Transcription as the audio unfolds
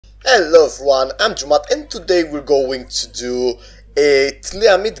Hello everyone, I'm Drewmatth and today we're going to do a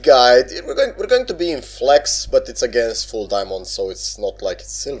Taliyah Mid guide. We're going to be in flex, but it's against full diamond, so it's not like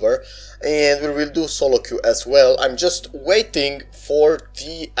it's silver. And we will do solo queue as well. I'm just waiting for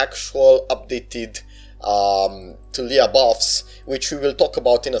the actual updated Taliyah Buffs, which we will talk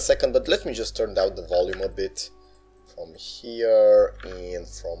about in a second, but let me just turn down the volume a bit from here and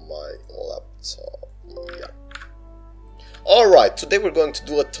from my laptop. Yeah. Alright, today we're going to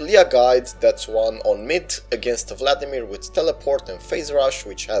do a Taliyah guide, that's one on mid against Vladimir with teleport and phase rush,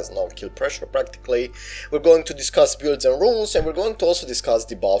 which has no kill pressure practically. We're going to discuss builds and runes, and we're going to also discuss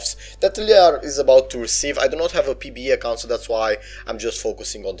the buffs that Taliyah is about to receive. I do not have a PBE account, so that's why I'm just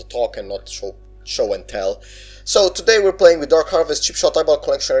focusing on the talk and not show and tell. So today we're playing with Dark Harvest, Chip Shot, ADBlock,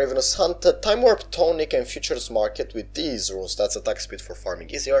 Collection, Ravenous Hunt, Time Warp, Tonic and Futures Market with these runes. That's attack speed for farming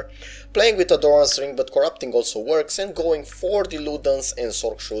easier. Playing with Adorance Ring, but Corrupting also works, and going for the Ludens and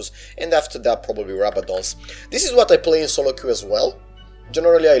Sork Shoes, and after that probably Rabadons. This is what I play in solo queue as well.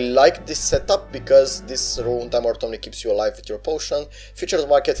 Generally I like this setup because this rune Time Warp Tonic keeps you alive with your potion. Futures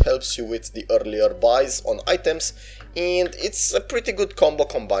Market helps you with the earlier buys on items, and it's a pretty good combo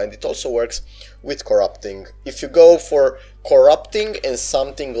combined. It also works with Corrupting. If you go for Corrupting and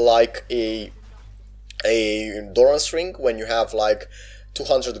something like a Endurance Ring when you have like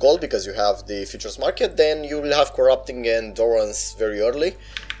 200 gold because you have the Futures Market, then you will have Corrupting and Endurance very early,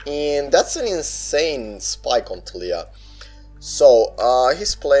 and that's an insane spike on Taliyah. So,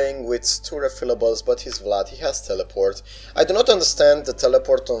 he's playing with 2 refillables, but he's Vlad, he has teleport. I do not understand the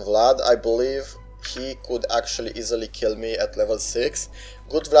teleport on Vlad. I believe he could actually easily kill me at level 6.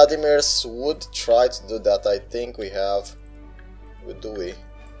 Good Vladimirs would try to do that. I think we have... do we?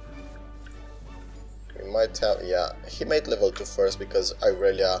 We might have... yeah, he made level 2 first because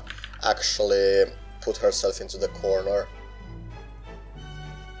Aurelia actually put herself into the corner.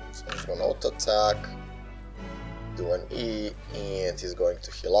 So he's gonna auto attack. Do an E, and he's going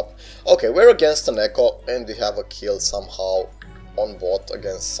to heal up. Okay, we're against an Echo, and we have a kill somehow on bot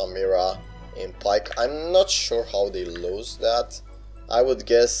against Samira in Pike. I'm not sure how they lose that. I would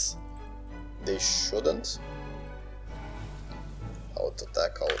guess they shouldn't. Auto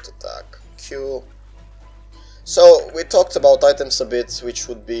attack, Q. So, we talked about items a bit, which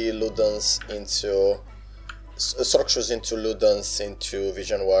would be Ludens into... Sork Shoes into Ludens, into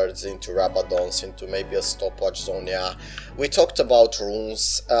Vision Words, into Rabadons, into maybe a stopwatch zone, yeah. We talked about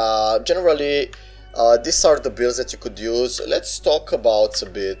runes. Generally, these are the builds that you could use. Let's talk about a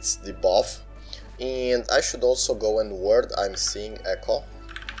bit the buff. And I should also go and word, I'm seeing Echo.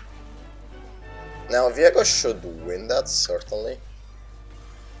 Now, Viego should win that, certainly.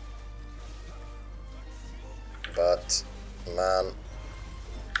 But, man...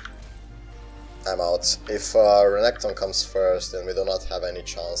 I'm out. If Renekton comes first, then we do not have any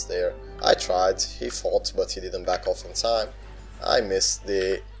chance there. I tried, he fought, but he didn't back off in time. I missed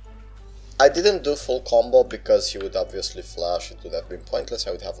the... I didn't do full combo because he would obviously flash, it would have been pointless,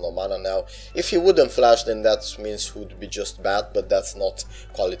 I would have no mana now. If he wouldn't flash, then that means he would be just bad, but that's not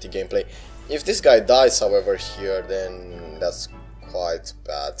quality gameplay. If this guy dies, however, here, then that's quite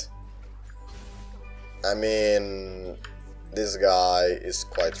bad. I mean... this guy is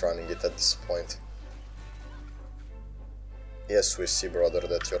quite running it at this point. Yes, we see, brother,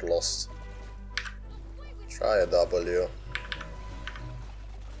 that you're lost. Try a W.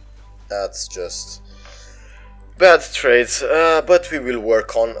 That's just bad trades, but we will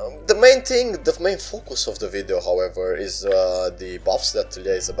work on. The main focus of the video, however, is the buffs that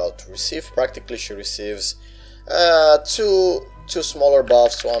Taliyah is about to receive. Practically, she receives two smaller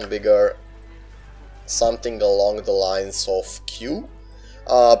buffs, one bigger. Something along the lines of Q.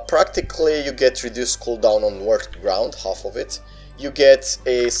 Practically you get reduced cooldown on worked ground, half of it. You get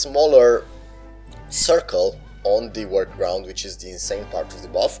a smaller circle on the worked ground, which is the insane part of the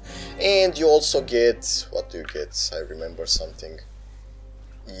buff. And you also get... what do you get? I remember something.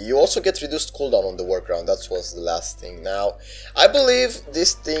 You also get reduced cooldown on the work ground, that was the last thing. Now, I believe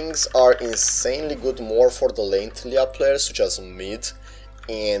these things are insanely good more for the lane Taliyah players, such as mid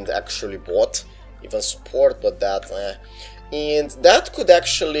and actually bot. Even support, but that and that could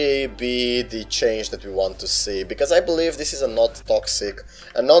actually be the change that we want to see, because I believe this is a non-toxic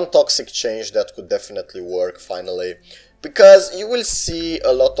change that could definitely work finally, because you will see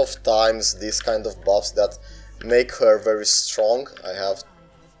a lot of times these kind of buffs that make her very strong. I have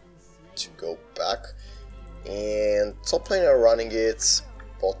to go back, and top lane are running it,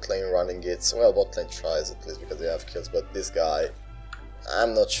 bot lane running it. Well, bot lane tries at least because they have kills, but this guy,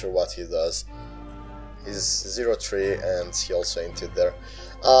 I'm not sure what he does. He's 0-3 and he also inted there.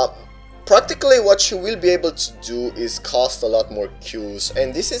 Practically what she will be able to do is cast a lot more Qs,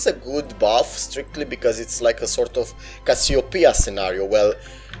 and this is a good buff strictly because it's like a sort of Cassiopeia scenario. Well,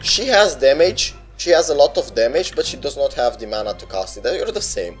 she has damage, she has a lot of damage, but she does not have the mana to cast it. They're the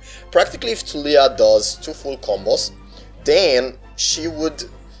same. Practically if Taliyah does 2 full combos, then she would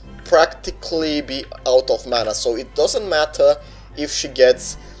practically be out of mana, so it doesn't matter if she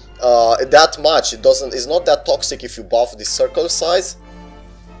gets that much. It's not that toxic if you buff the circle size.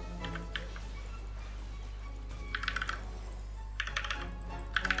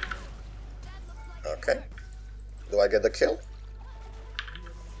 Okay, do I get the kill?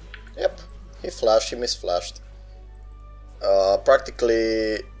 Yep, he flashed, he misflashed.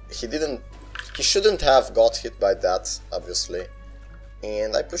 Practically, he shouldn't have got hit by that, obviously.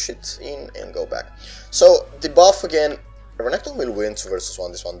 And I push it in and go back. So, the buff again, Renekton will win 2 versus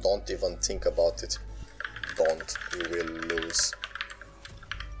 1 this one, don't even think about it. Don't, you will lose.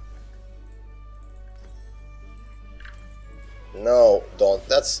 No, don't,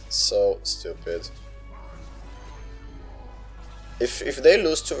 that's so stupid. If they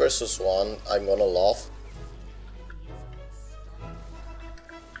lose 2 versus 1, I'm gonna laugh.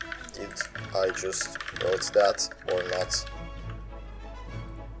 Did I just wrote that or not?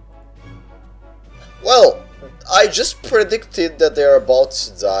 Well, I just predicted that they're about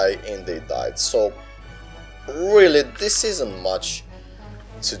to die and they died, so really this isn't much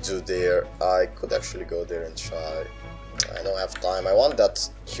to do there. I could actually go there and try. I don't have time, I want that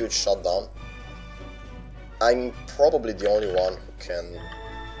huge shutdown. I'm probably the only one who can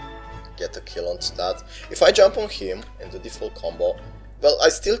get a kill onto that. If I jump on him and do the full combo, well, I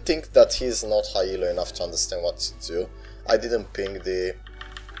still think that he's not high elo enough to understand what to do. I didn't ping the...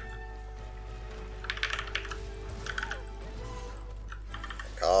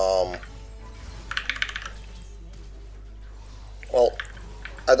 Well,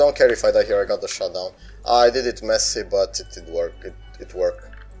 I don't care if I die here, I got the shutdown. I did it messy, but it did work, it worked.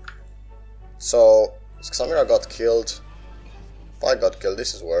 So, Samira got killed. If I got killed,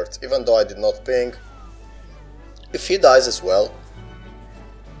 this is worth, even though I did not ping. If he dies as well...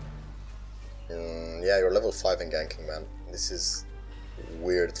 yeah, you're level 5 and ganking, man. This is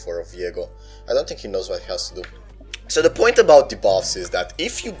weird for a Viego. I don't think he knows what he has to do. So the point about the buffs is that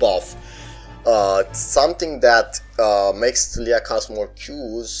if you buff something that makes Taliyah cast more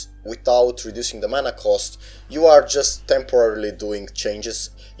Qs without reducing the mana cost, you are just temporarily doing changes.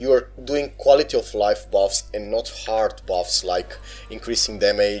 You are doing quality of life buffs and not hard buffs like increasing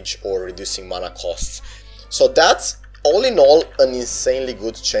damage or reducing mana costs. So that's all in all an insanely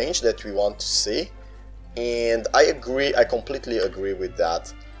good change that we want to see, and I agree, I completely agree with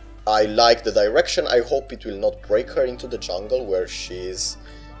that. I like the direction. I hope it will not break her into the jungle where she's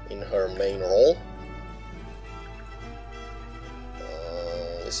in her main role.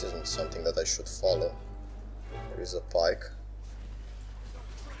 This isn't something that I should follow. There is a pike.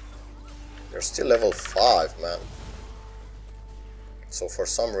 You're still level 5, man. So for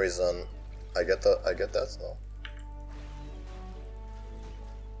some reason I get that? No.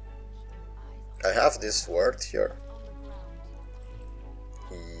 I have this word here.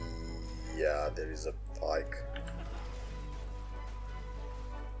 Yeah, there is a pike.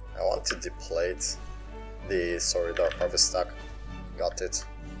 I wanted the plate. The harvest stack. Got it.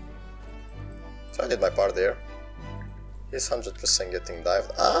 So I did my part there. He's 100% getting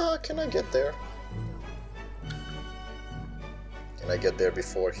dived. Ah, can I get there? Can I get there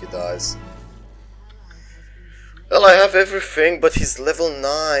before he dies? Well, I have everything, but he's level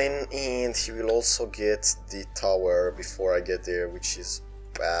 9 and he will also get the tower before I get there, which is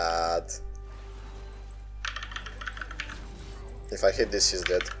bad. If I hit this, he's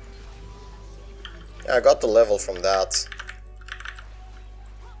dead. Yeah, I got the level from that.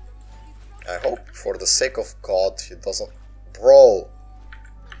 I hope, for the sake of God, he doesn't... Bro!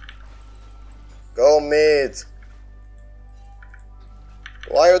 Go mid!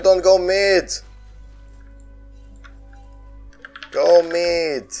 Why you don't go mid? Go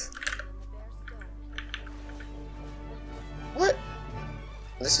mid! What?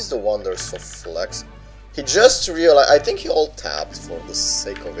 This is the wonders of flex. He just realized... I think he all tapped for the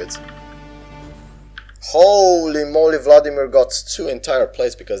sake of it. Holy moly, Vladimir got 2 entire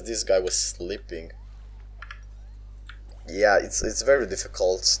plays because this guy was sleeping. Yeah, it's very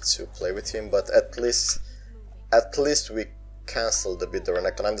difficult to play with him, but at least we cancelled a bit the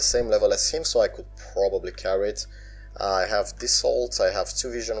Renekton. I'm the same level as him, so I could probably carry it. I have this ult, I have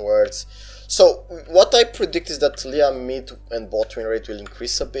 2 vision words. So what I predict is that Taliyah mid and bot win rate will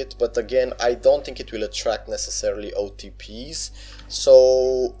increase a bit, but again, I don't think it will attract necessarily OTPs.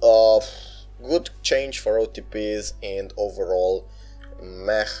 So good change for OTPs, and overall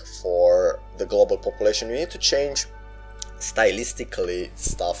meh for the global population. We need to change stylistically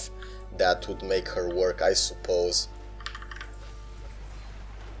stuff that would make her work, I suppose.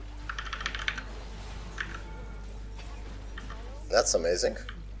 That's amazing.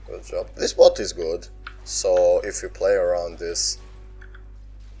 Good job. This bot is good, so if you play around this...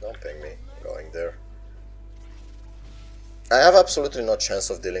 Don't ping me, I'm going there. I have absolutely no chance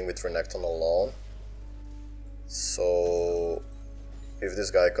of dealing with Renekton alone. So... if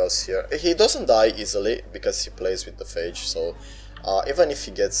this guy goes here... He doesn't die easily because he plays with the Phage, so... even if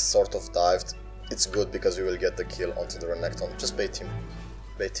he gets sort of dived, it's good because we will get the kill onto the Renekton. Just bait him.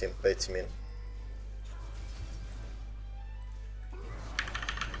 Bait him in.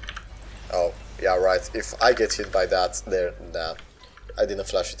 Oh, yeah, right. If I get hit by that, nah. I didn't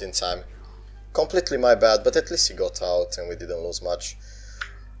flash it in time. Completely my bad, but at least he got out and we didn't lose much.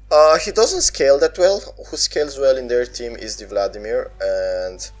 He doesn't scale that well. Who scales well in their team is the Vladimir,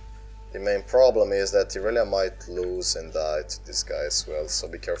 and the main problem is that Irelia might lose and die to this guy as well, so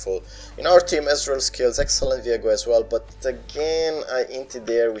be careful. In our team, Ezreal scales excellent, Viego as well, but again, I inted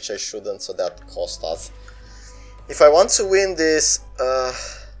there, which I shouldn't, so that cost us. If I want to win this,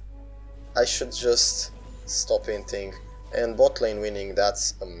 I should just stop inting, and bot lane winning,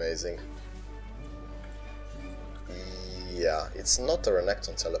 that's amazing. Yeah, it's not a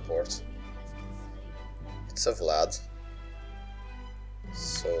Renekton teleport. It's a Vlad.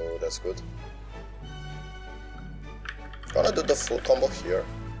 So that's good. Gonna do the full combo here.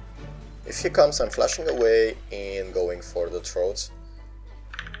 If he comes, I'm flashing away and going for the throat.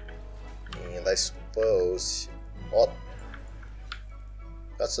 And I suppose... What?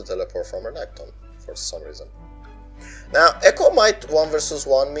 That's a teleport from Renekton, for some reason. Now, Echo might 1 versus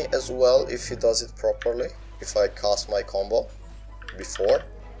 1 me as well if he does it properly. If I cast my combo before.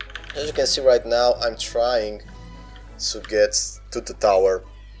 As you can see right now, I'm trying to get to the tower.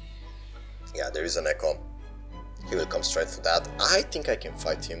 Yeah, there is an Echo. He will come straight for that. I think I can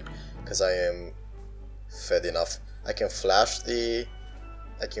fight him because I am fed enough. I can flash the...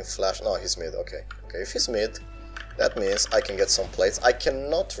 No, he's mid. Okay. Okay, if he's mid, that means I can get some plates. I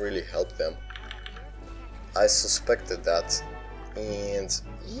cannot really help them. I suspected that. And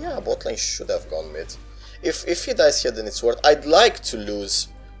yeah, bot lane should have gone mid. If he dies here, then it's worth. I'd like to lose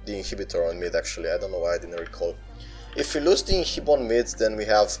the inhibitor on mid, actually. I don't know why I didn't recall. If we lose the inhib on mid, then we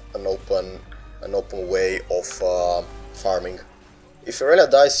have an open way of farming. If Irelia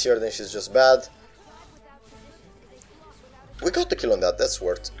dies here, then she's just bad. We got the kill on that. That's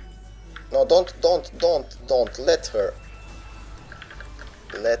worth. No, don't let her.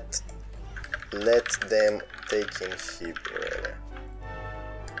 Let them take inhib, Irelia.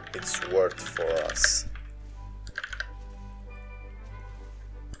 It's worth for us.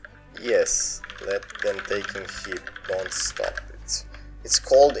 Yes, let them take inhib, don't stop it. It's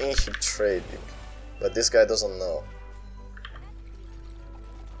called inhib trading, but this guy doesn't know.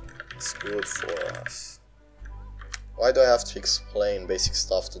 It's good for us. Why do I have to explain basic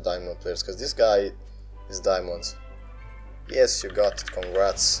stuff to Diamond players? Because this guy is Diamond. Yes, you got it,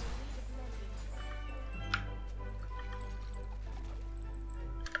 congrats.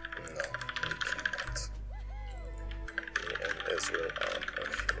 No, you cannot. And Ezreal are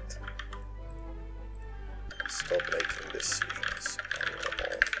ahead. Stop making decisions on your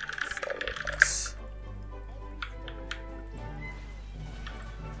own. Follow us.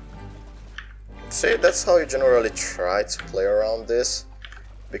 See, that's how you generally try to play around this,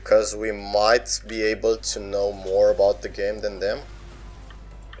 because we might be able to know more about the game than them.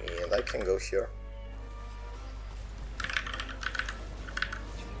 And I can go here.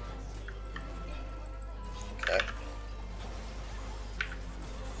 Okay.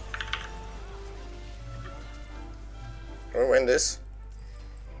 We win this.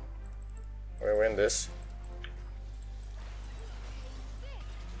 We win this.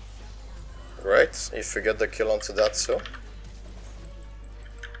 Great, if we get the kill onto that too.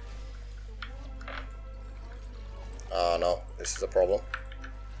 No, this is a problem.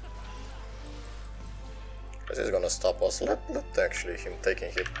 This is gonna stop us. Let actually him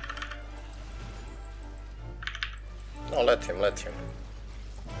taking hit. No, let him.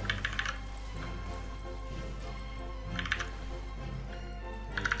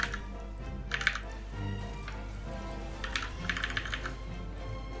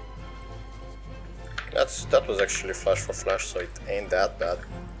 That was actually flash for flash, so it ain't that bad.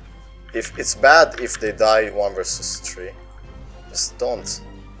 If it's bad if they die 1 versus 3. Just don't.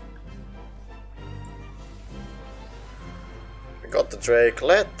 We got the Drake,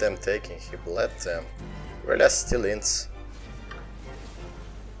 let them take inhib, let them. We're still ints.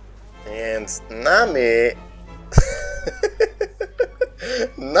 And Nami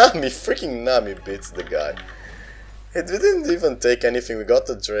Nami, freaking Nami beats the guy. It didn't even take anything, we got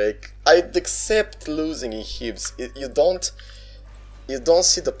the Drake. I'd accept losing in Hibs. You don't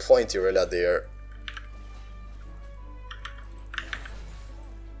see the point Irelia there.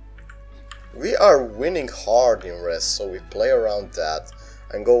 We are winning hard in rest, so we play around that.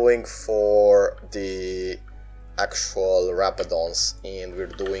 I'm going for the actual Rapidons, and we're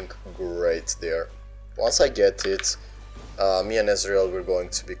doing great there. Once I get it, me and Ezreal, we're going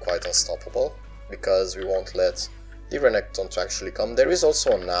to be quite unstoppable, because we won't let the Renekton to actually come. There is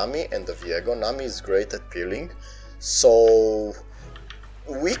also a Nami and the Viego. Nami is great at peeling, so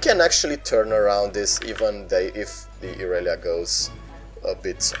we can actually turn around this even if the Irelia goes a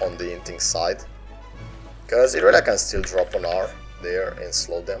bit on the inting side, because Irelia can still drop an R there and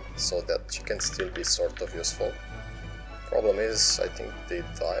slow them, so that she can still be sort of useful. Problem is, I think they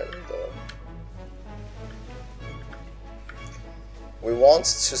died. We want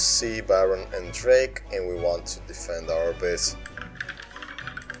to see Baron and Drake, and we want to defend our base.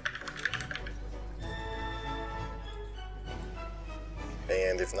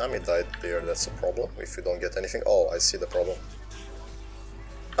 And if Nami died there, that's a problem, if we don't get anything. Oh, I see the problem.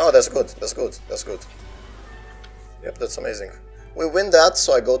 Oh, that's good, that's good, that's good. Yep, that's amazing. We win that,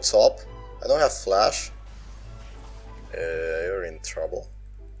 so I go top. I don't have flash. You're in trouble.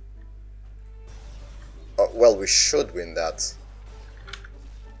 Oh, well, we should win that.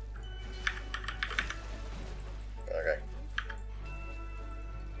 Okay.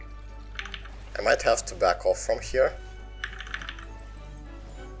 I might have to back off from here.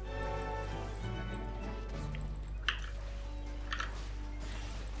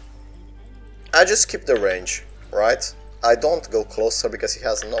 I just keep the range, right? I don't go closer because he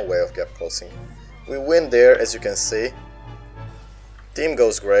has no way of gap closing. We win there, as you can see. Team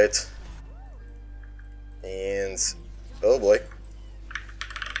goes great. And... oh boy.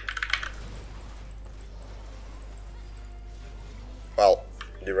 Well,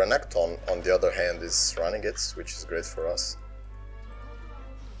 the Renekton, on the other hand, is running it, which is great for us.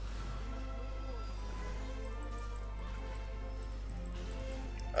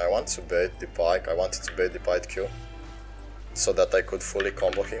 I want to bait the Pike, I wanted to bait the Pike Q, so that I could fully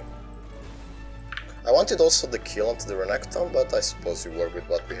combo him. I wanted also the kill onto the Renekton, but I suppose we work with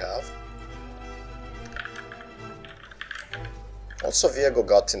what we have. Also Viego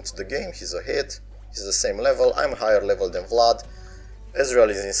got into the game, he's ahead, he's the same level, I'm higher level than Vlad. Ezreal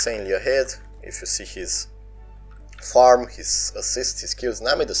is insanely ahead, if you see his farm, his assist, his kills,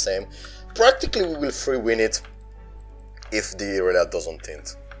 Nami the same. Practically we will free win it if the Irelia doesn't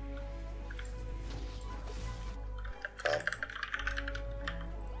tint.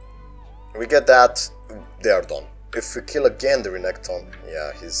 We get that, they are done. If we kill again the Renekton,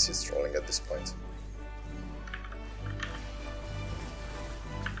 yeah, he's trolling at this point.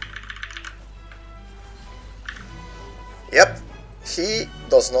 Yep, he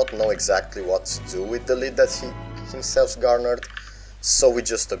does not know exactly what to do with the lead that he himself garnered, so we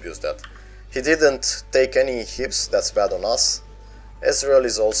just abuse that. He didn't take any hits, that's bad on us. Ezreal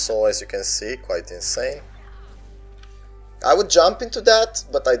is also, as you can see, quite insane. I would jump into that,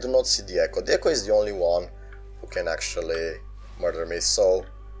 but I do not see the Echo. The Echo is the only one who can actually murder me, so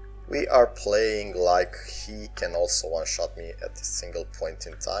we are playing like he can also one-shot me at a single point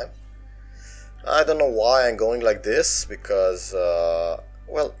in time. I don't know why I'm going like this, because,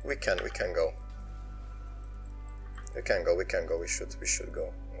 well, we can go. We can go, we should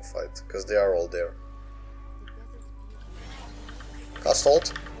go and fight, because they are all there. Cast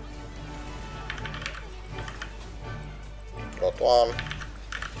ult. Got one.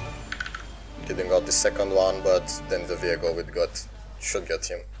 Didn't got the second one, but then the Viego should get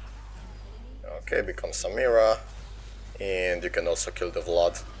him. Okay, becomes Samira. And you can also kill the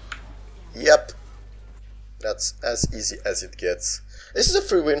Vlad. Yep. That's as easy as it gets. This is a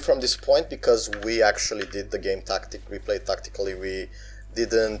free win from this point because we actually did the game we played tactically, we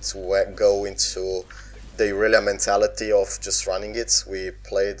didn't go into the Irelia mentality of just running it, we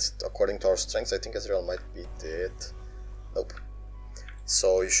played according to our strengths. I think Ezreal might be dead. Nope.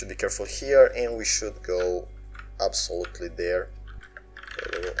 So you should be careful here, and we should go absolutely there.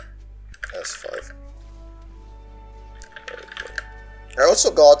 S5. I also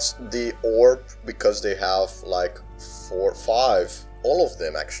got the orb because they have like 4, 5. All of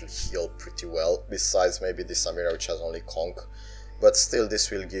them actually heal pretty well, besides maybe the Samira, which has only Conk. But still, this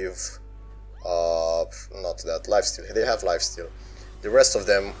will give not that lifesteal. They have lifesteal. The rest of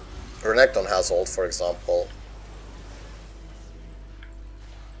them, Renekton has ult, for example.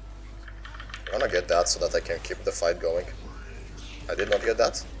 I'm gonna get that so that I can keep the fight going. I did not get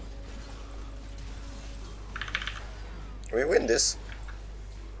that. We win this.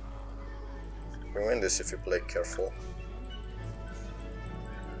 can win this if you play careful.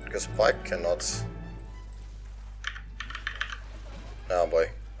 Because Pike cannot... Oh boy,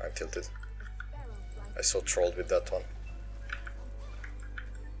 I'm tilted. I so trolled with that one.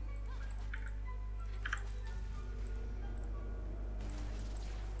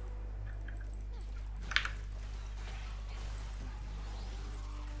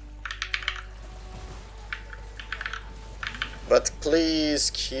 But please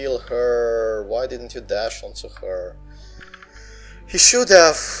kill her. Why didn't you dash onto her? He should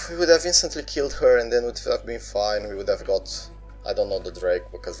have. We would have instantly killed her and then it would have been fine. We would have got, I don't know, the Drake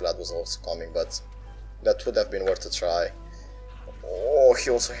because Vlad was also coming, but that would have been worth a try. Oh, he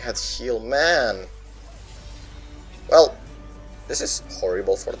also had heal, man. Well, this is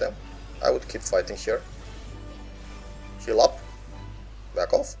horrible for them. I would keep fighting here. Heal up.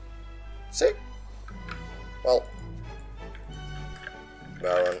 Back off. See? Well,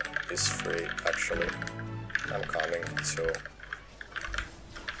 Baron is free, actually. I'm coming too.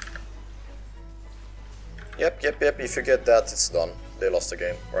 Yep, if you get that, it's done. They lost the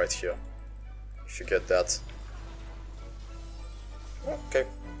game, right here. If you get that. Okay,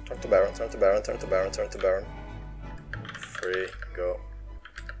 turn to Baron, turn to Baron, turn to Baron, turn to Baron. Free, go.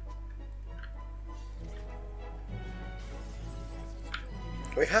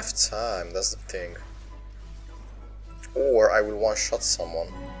 We have time, that's the thing. Or I will one-shot someone.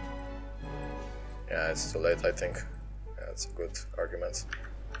 Yeah, it's too late, I think. Yeah, it's a good argument.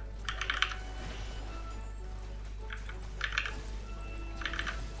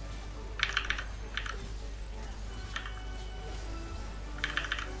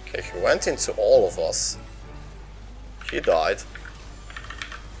 Okay, he went into all of us. He died.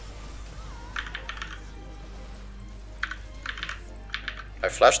 I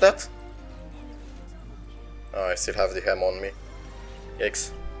flashed that? Oh, I still have the hem on me.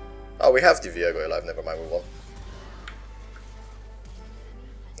 Yikes. Oh, we have the Viego alive, never mind, we won.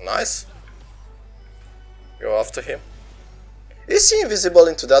 Nice. Go after him. Is he invisible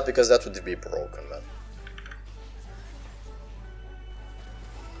into that? Because that would be broken, man.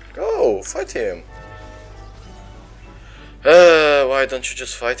 Go, fight him. Why don't you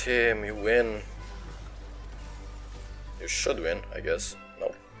just fight him? You win. You should win, I guess.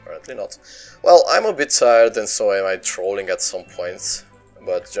 No, apparently not. Well, I'm a bit tired and so am I trolling at some points,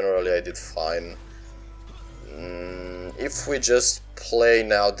 but generally I did fine. If we just play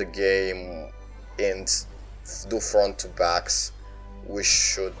now the game and do front to backs, we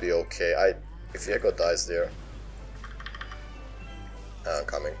should be okay. If Viego dies there... I'm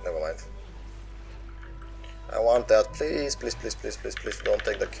coming, never mind. I want that, please, please, please, please, please, please, don't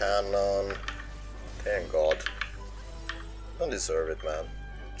take the cannon. Thank God. Don't deserve it, man.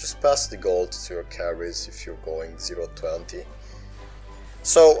 Just pass the gold to your carries if you're going 0-20.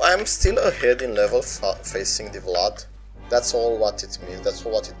 So I'm still ahead in level facing the Vlad. That's all what it means, that's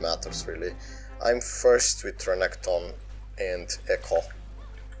all what it matters really. I'm first with Renekton and Echo,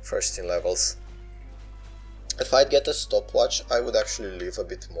 first in levels. If I'd get a stopwatch, I would actually leave a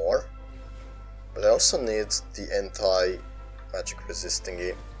bit more. But I also need the anti-magic resisting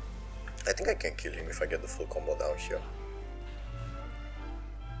 -y. I think I can kill him if I get the full combo down here.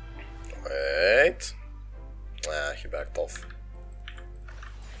 Wait. Ah, he backed off.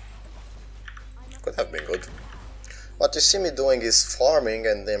 Could have been good. What you see me doing is farming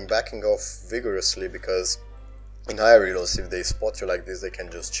and then backing off vigorously, because in higher reloads, if they spot you like this, they can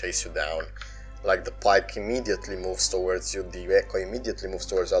just chase you down. Like the Pike immediately moves towards you, the Echo immediately moves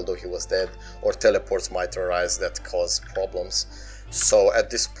towards you, although he was dead, or teleports might arise that cause problems. So at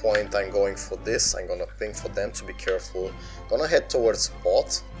this point I'm going for this, I'm gonna ping for them to be careful, gonna head towards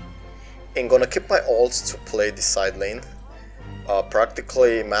bot, and gonna keep my ult to play the side lane.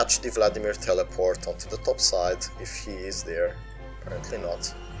 Practically match the Vladimir teleport onto the top side if he is there. Apparently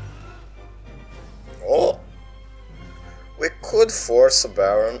not. Oh! We could force a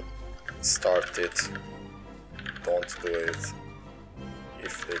Baron. Start it. Don't do it.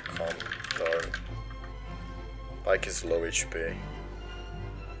 If they come, turn. Pike is low HP.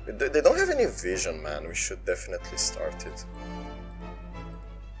 They don't have any vision, man. We should definitely start it.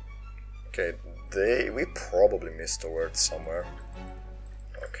 Okay, we probably missed a word somewhere.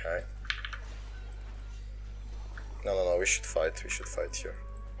 Okay. No, we should fight here.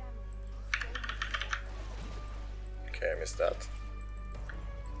 Okay, I missed that.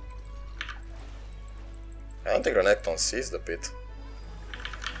 I don't think Renekton sees the pit.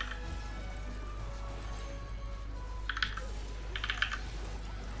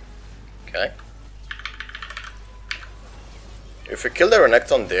 Okay. If we kill the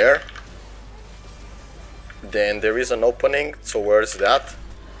Renekton there, then there is an opening towards that,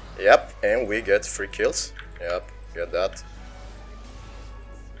 Yep, and we get 3 kills. Yep, get that.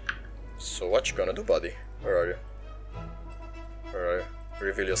 So what you gonna do, buddy? Where are you? Where are you?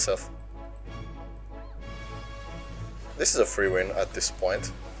 Reveal yourself. This is a free win at this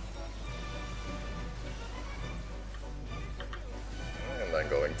point. And I'm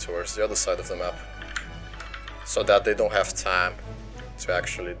going towards the other side of the map, so that they don't have time to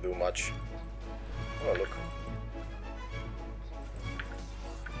actually do much. Oh, look.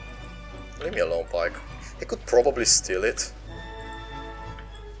 Leave me alone, Pike. He could probably steal it.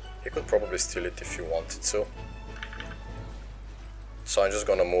 He could probably steal it if he wanted to. So I'm just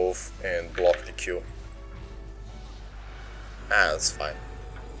gonna move and block the Q. Ah, that's fine.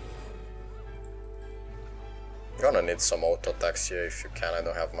 Gonna need some auto attacks here if you can. I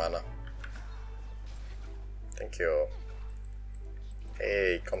don't have mana. Thank you.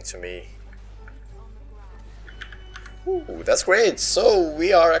 Hey, come to me. Ooh, that's great. So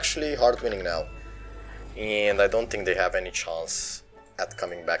we are actually hard winning now. And I don't think they have any chance at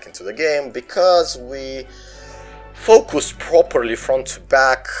coming back into the game because we focused properly front to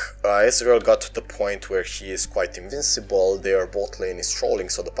back. Ezreal got to the point where he is quite invincible. Their bot lane is trolling,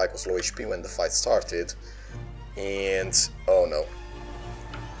 so the Pyke was low HP when the fight started. And oh no.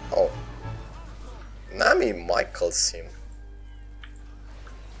 Oh. Nami Michaels him.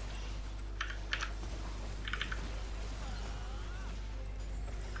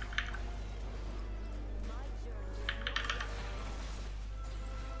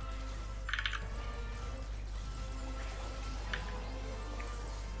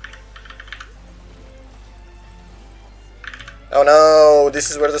 Oh no, this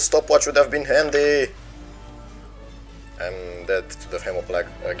is where the stopwatch would have been handy. I'm dead to the Hemoplag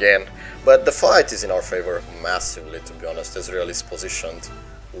again. But the fight is in our favor massively, to be honest. Ezreal is positioned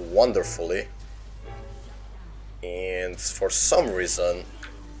wonderfully. And for some reason,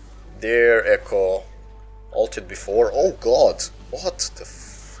 their Echo ulted before. Oh god, what the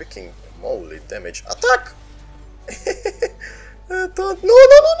freaking moly damage. Attack! No.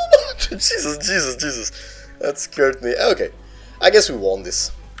 Jesus. That scared me. Okay. I guess we won this.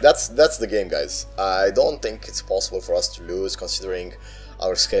 That's the game, guys. I don't think it's possible for us to lose, considering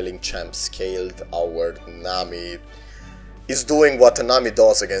our scaling champ scaled, our Nami is doing what a Nami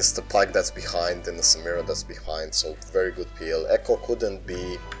does against the Pyke that's behind and the Samira that's behind, so very good PL. Echo couldn't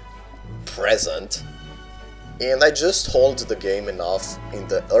be present, and I just hold the game enough in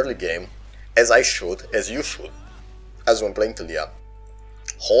the early game, as I should, as you should, as when playing Taliyah.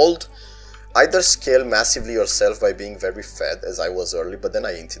 Hold. Either scale massively yourself by being very fed, as I was early, but then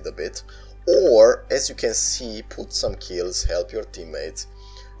I inted a bit, or, as you can see, put some kills, help your teammates,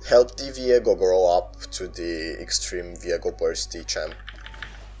 help the Viego grow up to the extreme Viego bursty champ,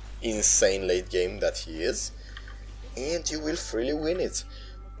 insane late game that he is, and you will freely win it.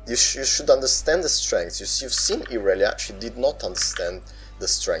 You should understand the strengths. You've seen Irelia, she did not understand the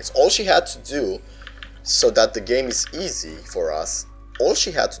strengths. All she had to do, so that the game is easy for us, all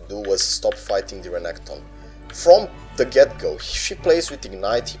she had to do was stop fighting the Renekton. From the get-go, she plays with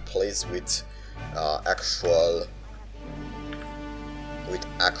Ignite, he plays with actual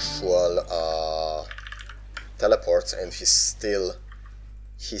teleports, and he still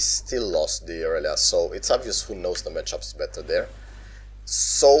lost the Irelia. So it's obvious who knows the matchups better there.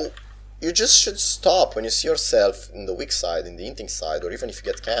 So you just should stop when you see yourself in the weak side, in the inting side, or even if you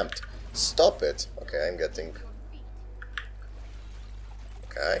get camped. Stop it. Okay, I'm getting...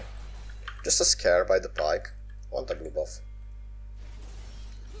 Okay, just a scare by the Pyke. Want a blue buff.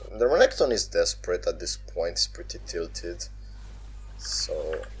 The Renekton is desperate at this point, he's pretty tilted.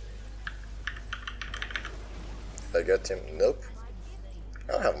 So... Did I get him? Nope.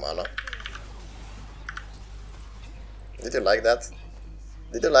 I don't have mana. Did you like that?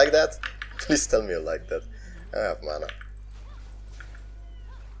 Did you like that? Please tell me you like that. I don't have mana.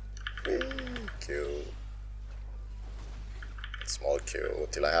 Q. Small Q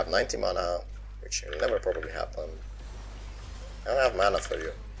till I have 90 mana, which will never probably happen. I don't have mana for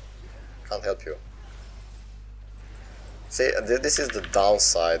you. Can't help you. See, this is the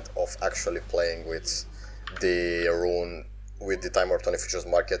downside of actually playing with the rune, with the Time or 20 Futures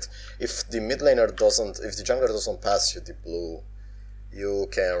market. If the mid laner doesn't, if the jungler doesn't pass you the blue, you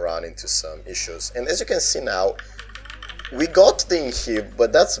can run into some issues. And as you can see now, we got the inhib,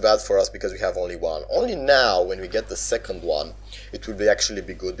 but that's bad for us because we have only one. Only now, when we get the second one, it will actually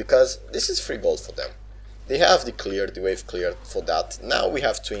be good, because this is free gold for them. They have the wave cleared for that. Now we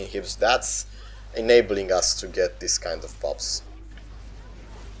have 2 inhibs, that's enabling us to get this kind of pops.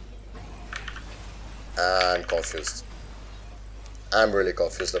 I'm confused. I'm really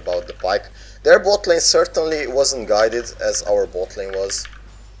confused about the Pyke. Their bot lane certainly wasn't guided as our bot lane was.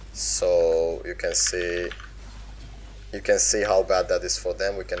 So you can see how bad that is for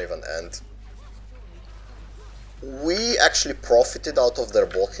them. We can even end. We actually profited out of their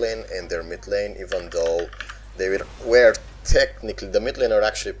bot lane and their mid lane, even though they were technically, the mid laner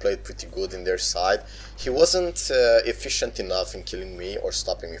actually played pretty good in their side. He wasn't efficient enough in killing me or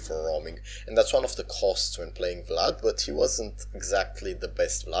stopping me from roaming, and that's one of the costs when playing Vlad, but he wasn't exactly the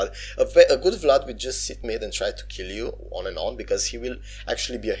best Vlad. A good Vlad would just sit mid and try to kill you on and on, because he will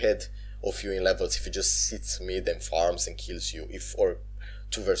actually be ahead of you in levels if he just sits mid and farms and kills you, or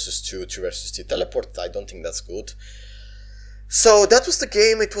 2 versus 2, 3 versus 3. Teleport, I don't think that's good. So that was the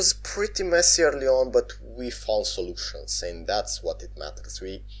game. It was pretty messy early on, but we found solutions, and that's what it matters.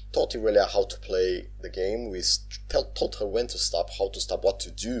 We taught Irelia how to play the game, we taught her when to stop, how to stop, what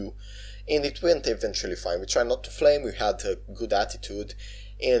to do, and it went eventually fine. We tried not to flame, we had a good attitude,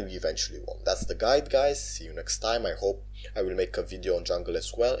 and we eventually won. That's the guide, guys. See you next time. I hope I will make a video on jungle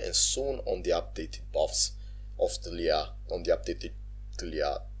as well, and soon on the updated buffs of Taliyah, on the updated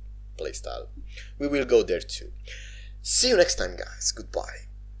Taliyah playstyle. We will go there too. See you next time, guys. Goodbye.